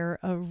to share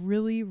a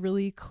really,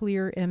 really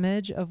clear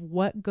image of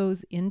what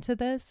goes into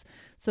this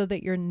so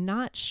that you're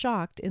not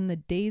shocked in the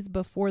days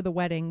before the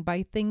wedding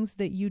by things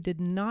that you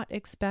did not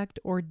expect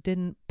or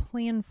didn't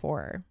plan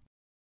for.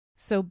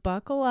 So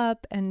buckle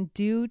up and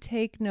do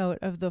take note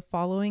of the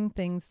following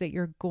things that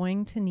you're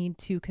going to need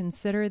to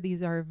consider.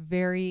 These are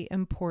very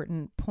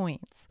important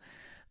points.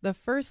 The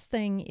first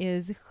thing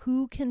is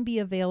who can be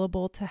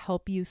available to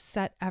help you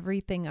set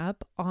everything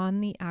up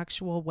on the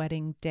actual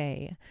wedding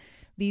day.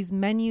 These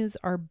menus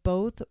are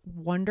both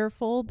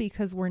wonderful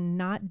because we're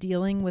not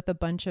dealing with a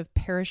bunch of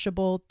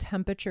perishable,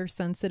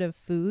 temperature-sensitive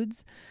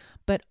foods,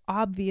 but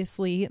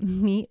obviously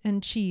meat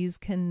and cheese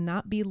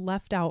cannot be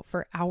left out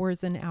for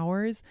hours and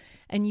hours,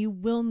 and you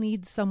will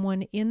need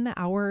someone in the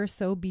hour or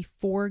so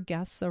before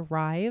guests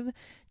arrive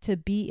to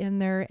be in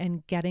there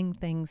and getting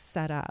things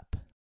set up.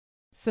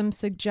 Some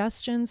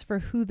suggestions for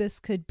who this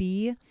could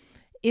be.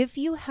 If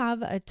you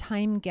have a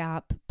time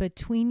gap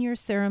between your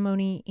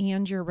ceremony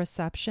and your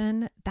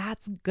reception,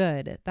 that's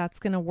good. That's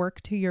going to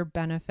work to your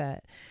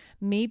benefit.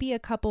 Maybe a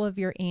couple of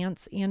your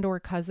aunts and or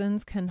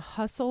cousins can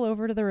hustle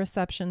over to the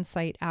reception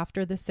site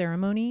after the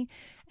ceremony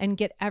and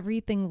get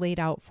everything laid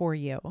out for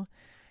you.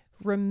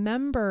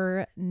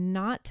 Remember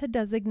not to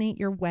designate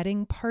your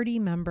wedding party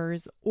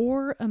members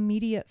or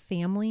immediate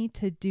family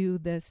to do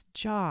this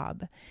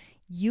job.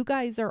 You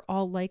guys are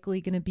all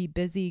likely going to be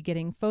busy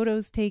getting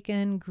photos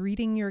taken,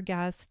 greeting your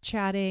guests,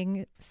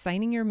 chatting,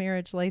 signing your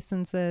marriage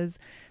licenses.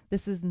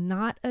 This is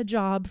not a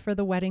job for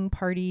the wedding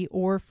party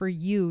or for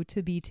you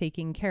to be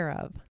taking care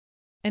of.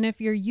 And if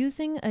you're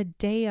using a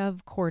day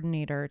of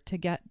coordinator to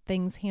get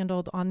things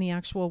handled on the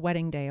actual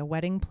wedding day, a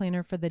wedding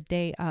planner for the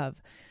day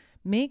of,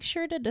 make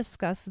sure to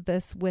discuss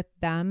this with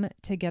them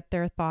to get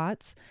their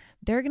thoughts.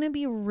 They're going to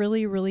be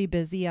really, really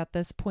busy at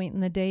this point in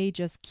the day,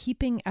 just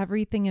keeping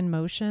everything in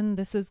motion.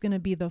 This is going to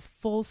be the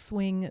full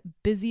swing,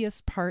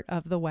 busiest part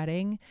of the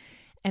wedding.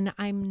 And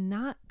I'm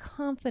not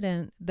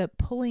confident that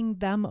pulling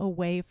them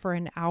away for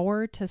an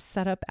hour to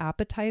set up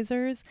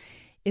appetizers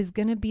is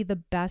going to be the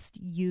best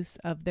use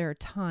of their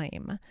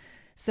time.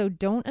 So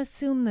don't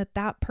assume that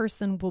that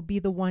person will be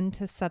the one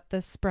to set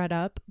this spread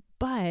up,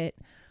 but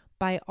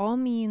by all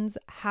means,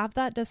 have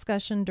that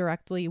discussion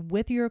directly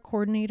with your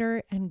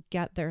coordinator and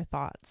get their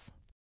thoughts.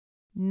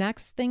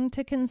 Next thing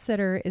to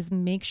consider is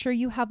make sure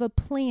you have a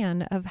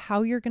plan of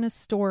how you're going to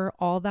store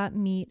all that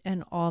meat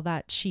and all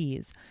that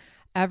cheese.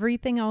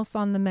 Everything else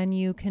on the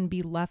menu can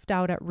be left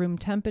out at room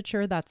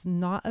temperature. That's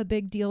not a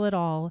big deal at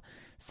all.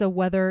 So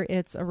whether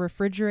it's a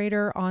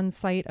refrigerator on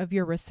site of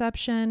your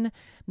reception,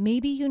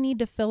 maybe you need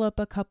to fill up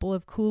a couple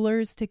of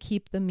coolers to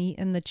keep the meat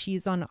and the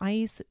cheese on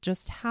ice.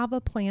 Just have a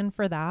plan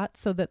for that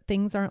so that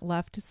things aren't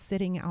left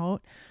sitting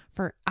out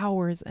for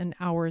hours and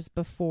hours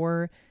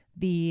before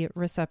the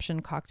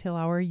reception cocktail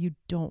hour. You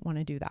don't want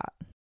to do that.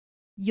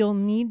 You'll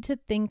need to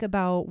think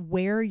about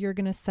where you're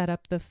going to set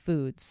up the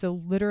food. So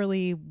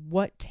literally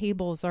what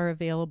tables are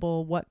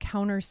available, what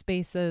counter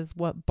spaces,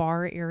 what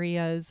bar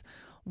areas,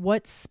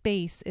 what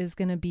space is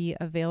going to be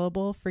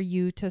available for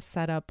you to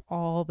set up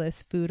all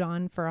this food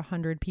on for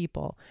 100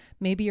 people.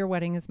 Maybe your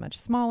wedding is much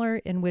smaller,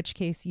 in which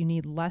case you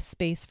need less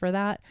space for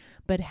that,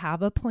 but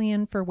have a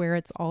plan for where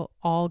it's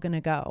all going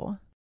to go.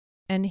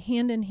 And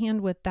hand in hand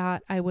with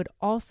that, I would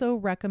also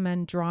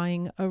recommend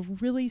drawing a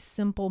really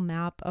simple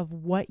map of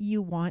what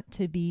you want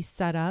to be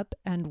set up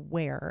and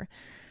where.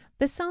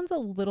 This sounds a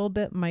little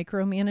bit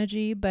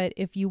micromanagey, but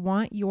if you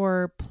want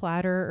your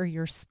platter or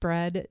your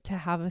spread to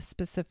have a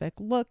specific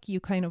look,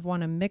 you kind of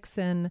want to mix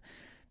in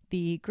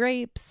the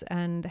grapes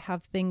and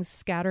have things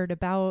scattered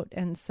about,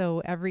 and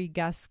so every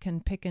guest can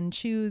pick and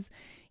choose.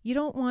 You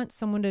don't want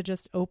someone to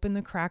just open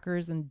the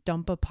crackers and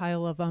dump a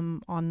pile of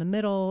them on the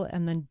middle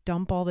and then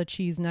dump all the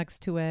cheese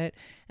next to it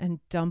and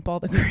dump all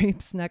the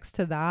grapes next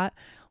to that.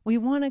 We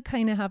want to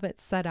kind of have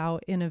it set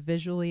out in a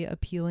visually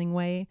appealing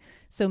way.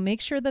 So make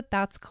sure that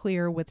that's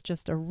clear with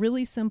just a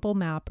really simple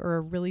map or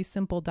a really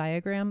simple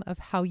diagram of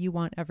how you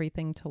want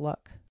everything to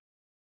look.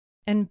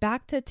 And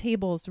back to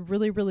tables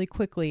really, really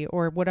quickly,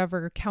 or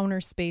whatever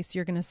counter space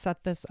you're going to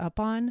set this up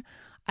on.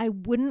 I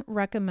wouldn't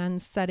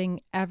recommend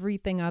setting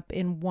everything up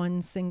in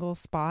one single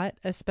spot,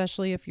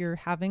 especially if you're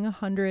having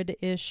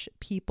 100-ish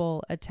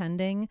people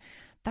attending.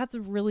 That's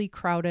really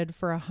crowded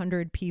for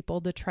 100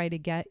 people to try to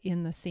get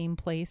in the same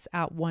place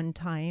at one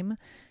time.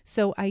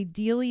 So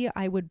ideally,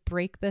 I would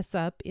break this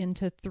up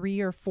into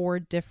 3 or 4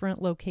 different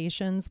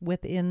locations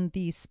within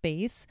the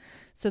space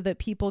so that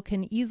people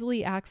can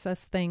easily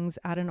access things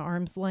at an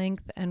arm's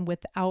length and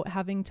without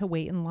having to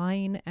wait in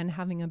line and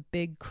having a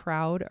big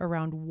crowd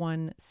around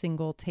one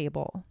single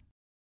table.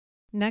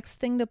 Next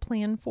thing to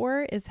plan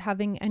for is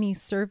having any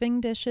serving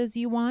dishes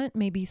you want,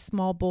 maybe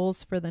small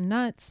bowls for the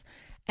nuts,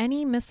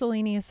 any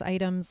miscellaneous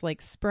items like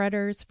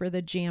spreaders for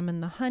the jam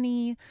and the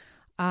honey,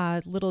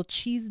 little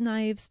cheese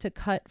knives to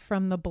cut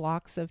from the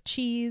blocks of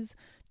cheese,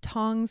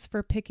 tongs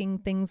for picking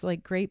things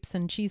like grapes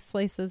and cheese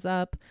slices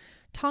up.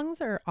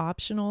 Tongs are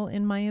optional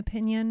in my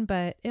opinion,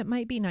 but it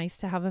might be nice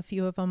to have a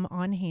few of them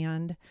on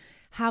hand.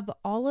 Have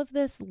all of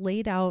this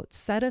laid out,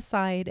 set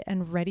aside,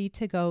 and ready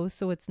to go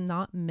so it's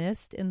not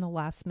missed in the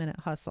last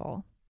minute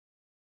hustle.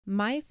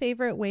 My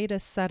favorite way to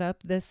set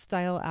up this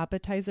style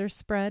appetizer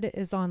spread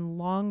is on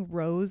long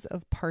rows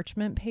of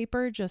parchment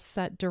paper just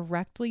set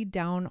directly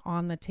down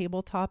on the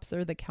tabletops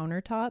or the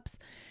countertops.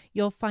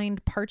 You'll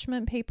find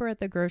parchment paper at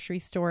the grocery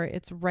store.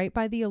 It's right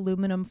by the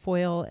aluminum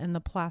foil and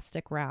the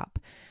plastic wrap.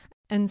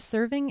 And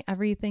serving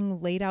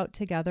everything laid out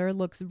together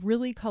looks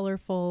really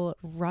colorful,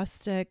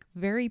 rustic,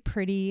 very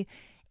pretty.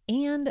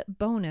 And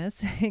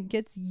bonus, it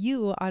gets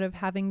you out of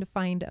having to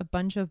find a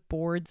bunch of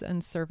boards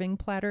and serving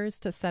platters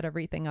to set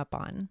everything up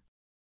on.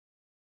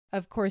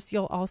 Of course,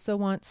 you'll also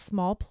want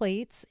small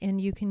plates, and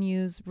you can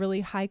use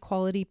really high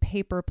quality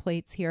paper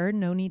plates here.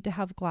 No need to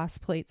have glass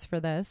plates for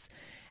this.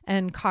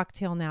 And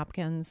cocktail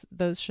napkins,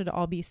 those should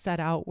all be set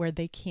out where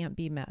they can't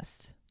be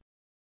missed.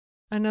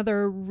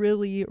 Another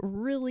really,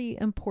 really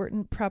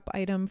important prep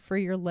item for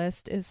your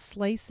list is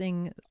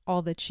slicing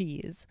all the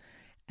cheese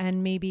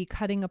and maybe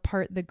cutting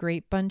apart the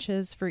grape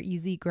bunches for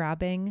easy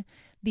grabbing.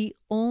 The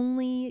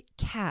only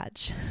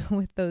catch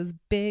with those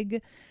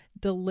big,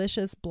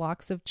 delicious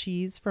blocks of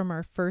cheese from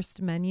our first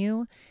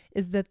menu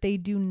is that they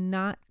do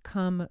not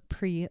come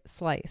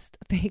pre-sliced.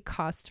 They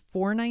cost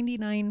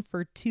 $4.99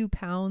 for 2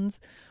 pounds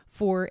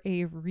for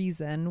a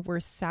reason. We're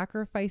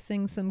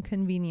sacrificing some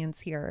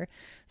convenience here.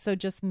 So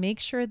just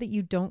make sure that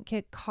you don't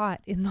get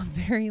caught in the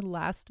very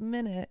last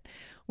minute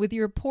with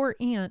your poor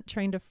aunt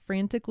trying to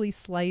frantically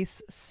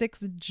slice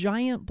 6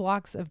 giant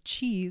blocks of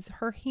cheese.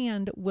 Her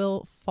hand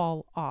will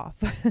fall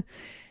off.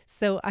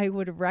 So I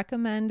would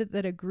recommend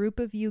that a group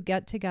of you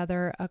get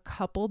together a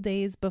couple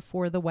days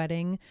before the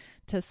wedding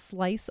to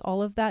slice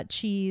all of that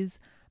cheese,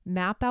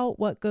 map out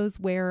what goes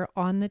where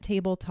on the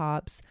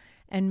tabletops,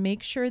 and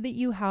make sure that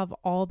you have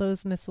all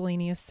those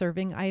miscellaneous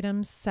serving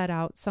items set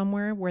out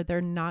somewhere where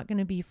they're not going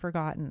to be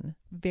forgotten.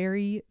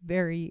 Very,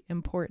 very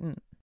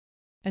important.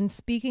 And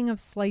speaking of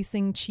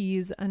slicing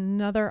cheese,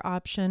 another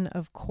option,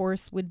 of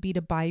course, would be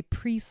to buy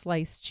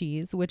pre-sliced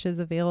cheese, which is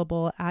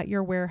available at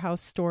your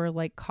warehouse store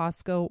like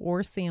Costco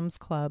or Sam's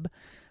Club.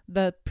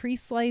 The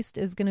pre-sliced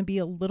is going to be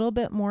a little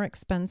bit more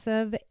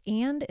expensive,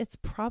 and it's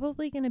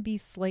probably going to be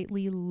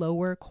slightly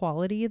lower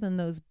quality than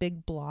those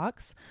big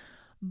blocks,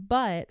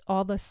 but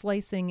all the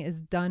slicing is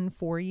done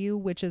for you,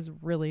 which is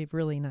really,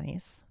 really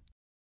nice.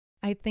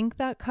 I think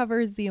that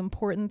covers the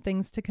important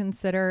things to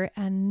consider,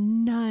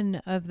 and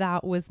none of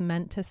that was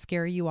meant to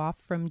scare you off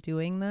from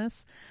doing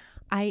this.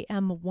 I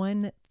am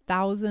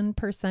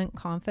 1000%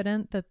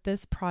 confident that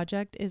this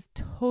project is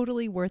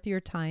totally worth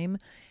your time,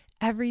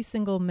 every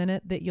single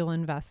minute that you'll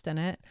invest in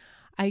it.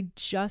 I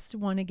just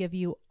want to give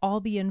you all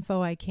the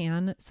info I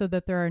can so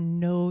that there are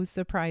no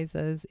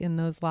surprises in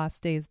those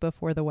last days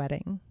before the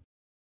wedding.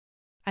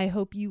 I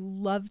hope you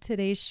loved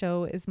today's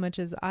show as much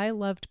as I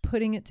loved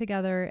putting it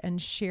together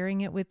and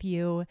sharing it with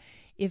you.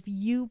 If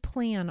you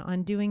plan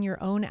on doing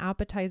your own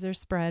appetizer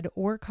spread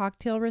or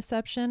cocktail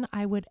reception,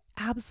 I would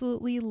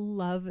absolutely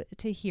love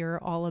to hear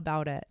all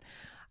about it.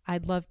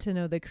 I'd love to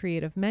know the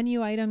creative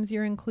menu items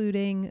you're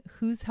including,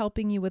 who's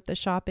helping you with the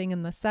shopping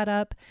and the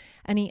setup,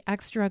 any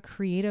extra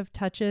creative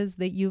touches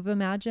that you've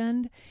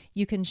imagined.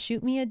 You can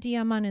shoot me a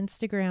DM on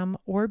Instagram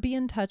or be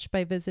in touch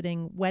by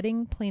visiting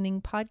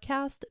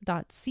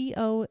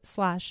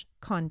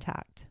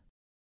weddingplanningpodcast.co/contact.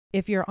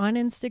 If you're on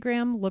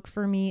Instagram, look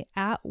for me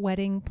at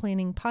Wedding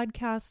Planning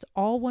Podcast,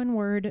 all one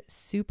word,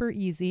 super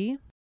easy.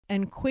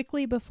 And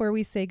quickly before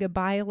we say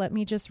goodbye, let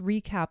me just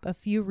recap a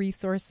few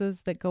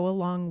resources that go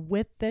along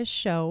with this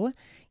show.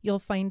 You'll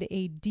find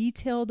a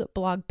detailed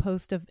blog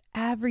post of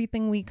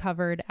everything we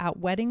covered at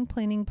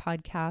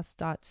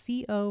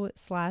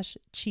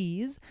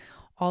weddingplanningpodcast.co/cheese.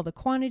 All the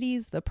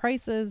quantities, the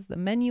prices, the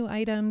menu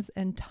items,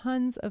 and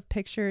tons of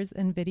pictures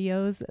and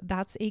videos.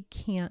 That's a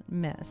can't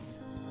miss.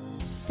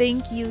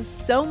 Thank you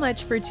so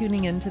much for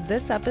tuning in to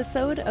this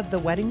episode of the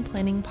Wedding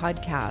Planning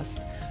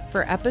Podcast.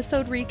 For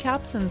episode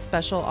recaps and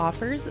special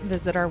offers,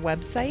 visit our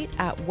website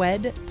at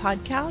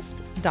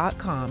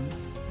wedpodcast.com.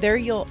 There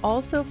you'll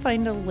also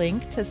find a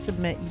link to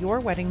submit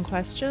your wedding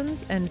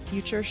questions and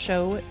future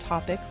show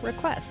topic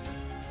requests.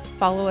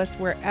 Follow us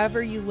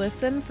wherever you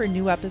listen for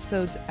new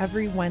episodes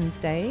every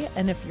Wednesday.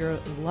 And if you're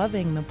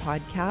loving the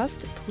podcast,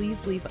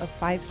 please leave a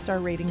 5-star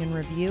rating and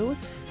review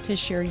to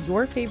share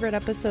your favorite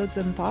episodes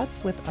and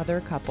thoughts with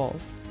other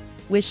couples.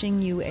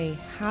 Wishing you a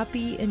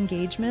happy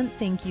engagement.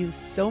 Thank you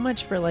so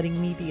much for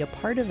letting me be a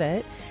part of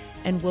it.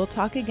 And we'll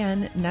talk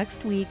again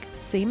next week,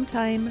 same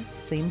time,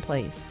 same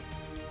place.